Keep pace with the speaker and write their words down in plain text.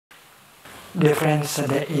Dear friends,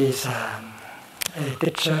 there is a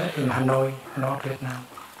teacher in Hanoi, North Vietnam,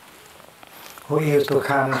 who used to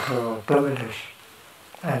come to pilgrimage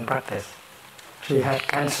and practice. She had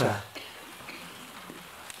cancer.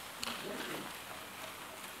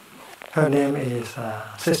 Her name is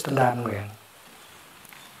Sister Dan Nguyen.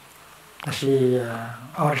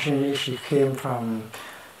 Originally she came from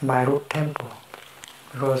my root temple,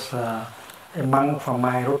 because a monk from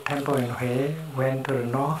my root temple in Hue went to the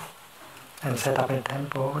north and set up a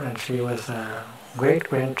temple, and she was a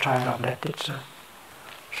great-grandchild of that teacher.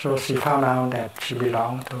 So she found out that she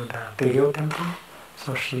belonged to the dello temple,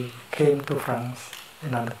 so she came to France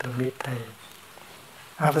in order to meet Thầy.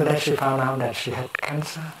 After that she found out that she had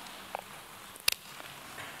cancer.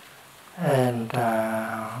 And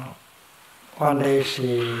one day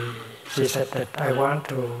she said that I want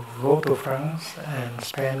to go to France and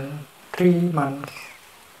spend 3 months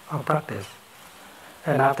of practice.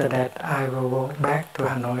 And after that I will go back to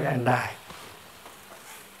Hanoi and die.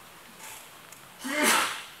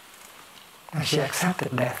 And she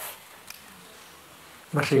accepted death.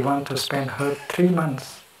 But she wanted to spend her 3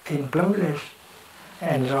 months in pilgrimage,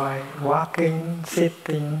 enjoy walking,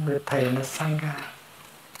 sitting with Thầy and the Sangha.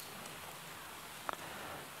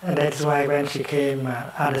 And that's why when she came,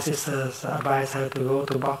 other sisters advised her to go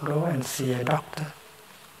to Bordeaux and see a doctor.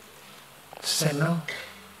 She said, no,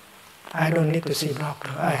 I don't need to see a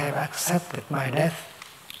doctor. I have accepted my death.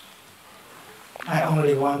 I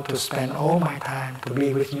only want to spend all my time to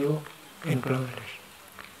be with you in pilgrimage.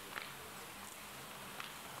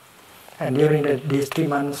 And during these 3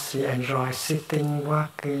 months, she enjoyed sitting,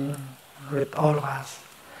 walking with all of us.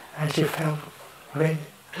 And she felt we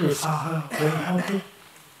saw her very healthy.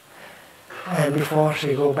 And before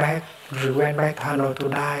she went back to Hanoi to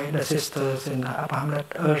die, the sisters in the Upper Hamlet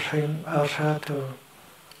urged her to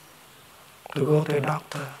go to a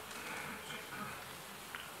doctor.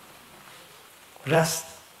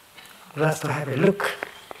 Just to have a look.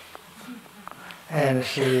 And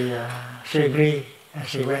she agreed, and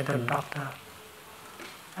she went to the doctor.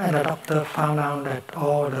 And the doctor found out that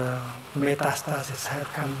all the metastases had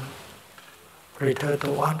returned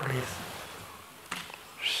to one place.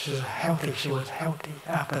 She was healthy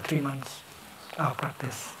after 3 months of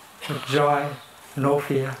practice, with joy, no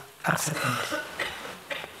fear, acceptance.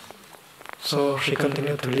 So she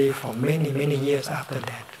continued to live for many, many years after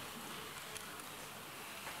that.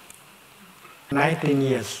 19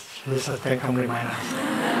 years, Sister Tengkong reminds us.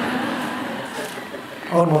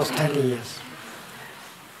 Almost 20 years.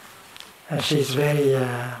 And she's very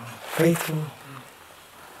faithful.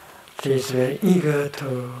 She's very eager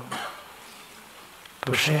to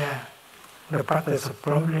share the practice of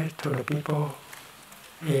pilgrimage to the people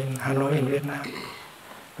in Hanoi, in Vietnam.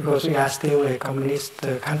 Because we are still a communist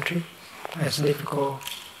country, it's difficult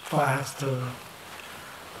for us to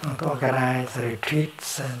organize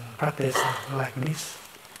retreats and practice like this.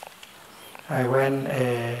 When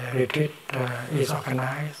a retreat is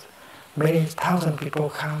organized, many thousand people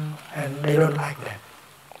come and they don't like that,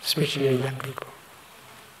 especially young people.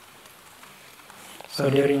 So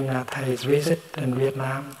during Thay's visit in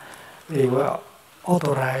Vietnam, we were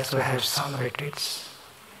authorized to have some retreats.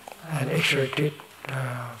 And each retreat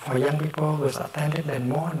for young people was attended by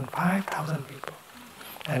more than 5,000 people.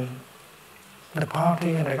 And the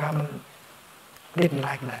party and the government didn't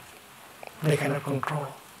like that. They cannot control.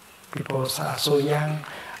 People are so young,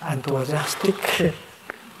 enthusiastic.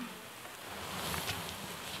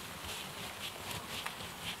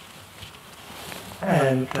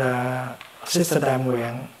 And Sister Dan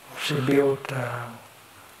Nguyen, she built a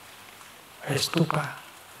stupa,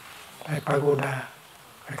 a pagoda,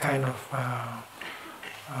 a kind of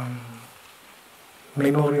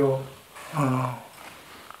memorial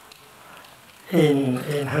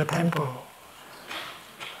in her temple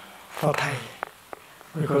for Thầy.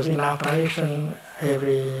 Because in our tradition,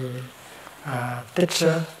 every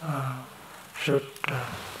teacher should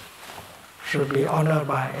be honored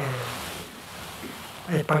by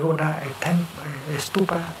a pagoda, a temple, a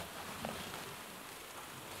stupa.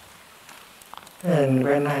 And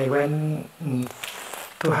when I went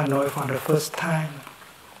to Hanoi for the first time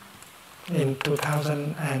in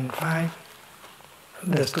 2005,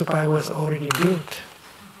 the stupa was already built.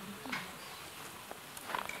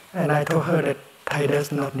 And I told her that Thầy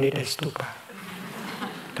does not need a stupa.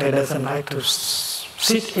 Thầy doesn't like to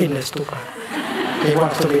sit in a stupa. He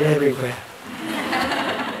wants to be everywhere.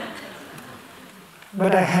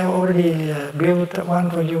 But I have already built one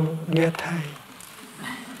for you, dear Thầy.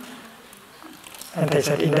 And they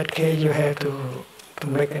said, in that case, you have to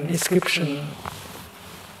make an inscription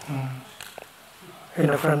in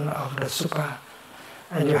the front of the stupa.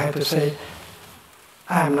 And you have to say,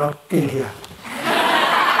 I'm not in here.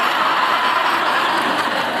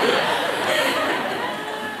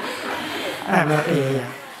 I'm not in here.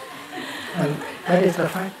 And that is the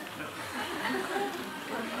fact.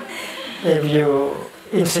 If you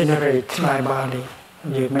incinerate my body,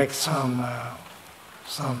 you make some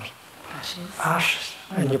ashes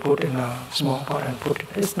and you put in a small pot and put it.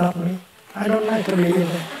 It's not me. I don't like to be in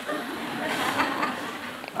there.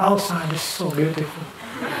 Outside is so beautiful.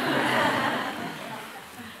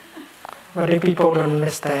 But if people don't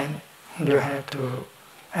understand, you have to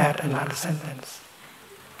add another sentence.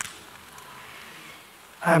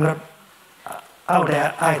 I'm not out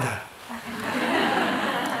there either.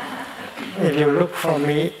 If you look for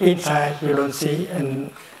me inside, you don't see,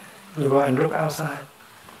 and you go and look outside,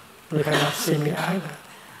 you cannot see me either.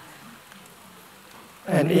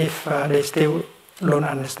 And if they still don't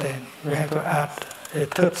understand, you have to add a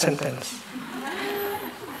third sentence.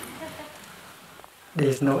 There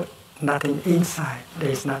is nothing inside, there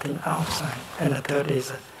is nothing outside. And the third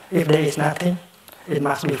is, if there is nothing, it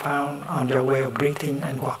must be found on your way of breathing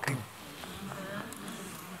and walking.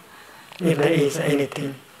 If there is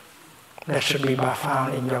anything, that should be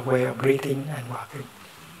found in your way of breathing and walking.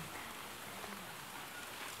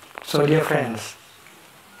 So dear friends,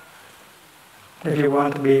 if you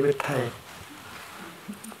want to be with Thầy,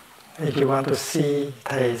 if you want to see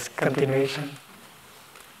Thei's continuation,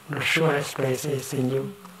 the surest place is in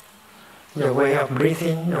you. Your way of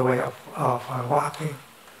breathing, your way of walking,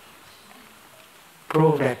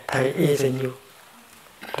 prove that Thầy is in you,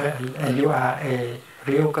 and you are a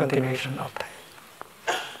real continuation of Thầy.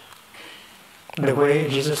 The way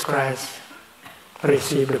Jesus Christ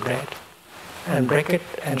received the bread and break it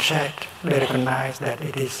and share it, they recognize that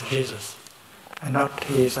it is Jesus, and not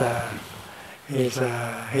his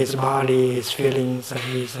body, his feelings,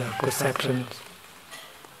 his perceptions.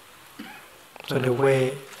 So the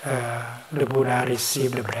way the Buddha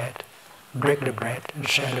received the bread, break the bread and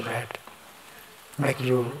share the bread, make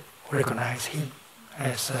you recognize him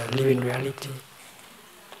as a living reality.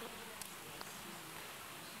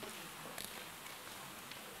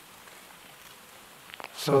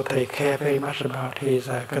 So they care very much about his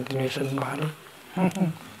continuation body.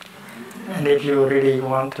 And if you really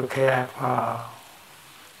want to care for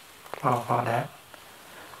that,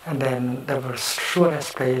 and then the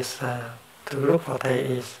surest place to look for Thầy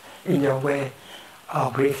is in your way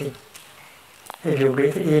of breathing. If you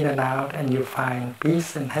breathe in and out and you find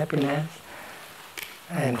peace and happiness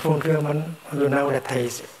and fulfillment, you know that Thầy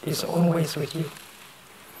is always with you.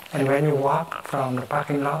 And when you walk from the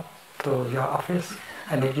parking lot to your office,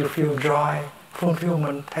 and if you feel joy,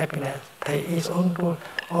 fulfillment, happiness, Thầy is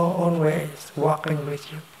always walking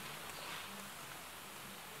with you.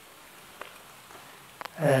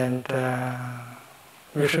 And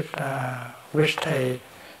you should wish Thầy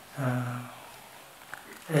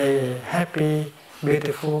a happy,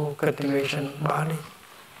 beautiful continuation body.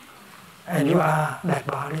 And you are that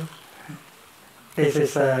body. This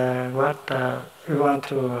is what we want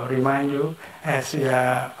to remind you as we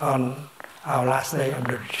are on our last day of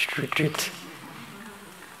the retreat.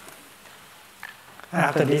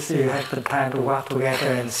 After this, you have the time to walk together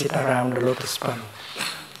and sit around the lotus pond.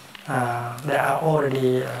 There are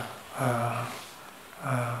already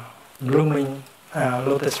blooming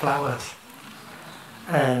lotus flowers.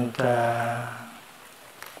 And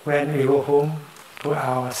when we go home to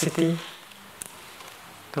our city,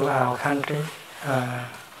 to our country,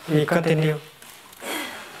 we continue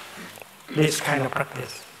this kind of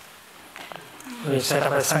practice. We set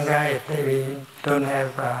up a Sangha if we don't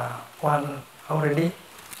have one already,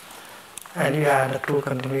 and we are the true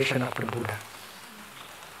continuation of the Buddha.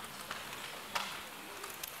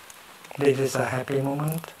 This is a happy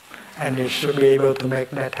moment, and we should be able to make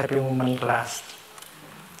that happy moment last.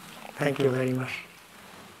 Thank you very much.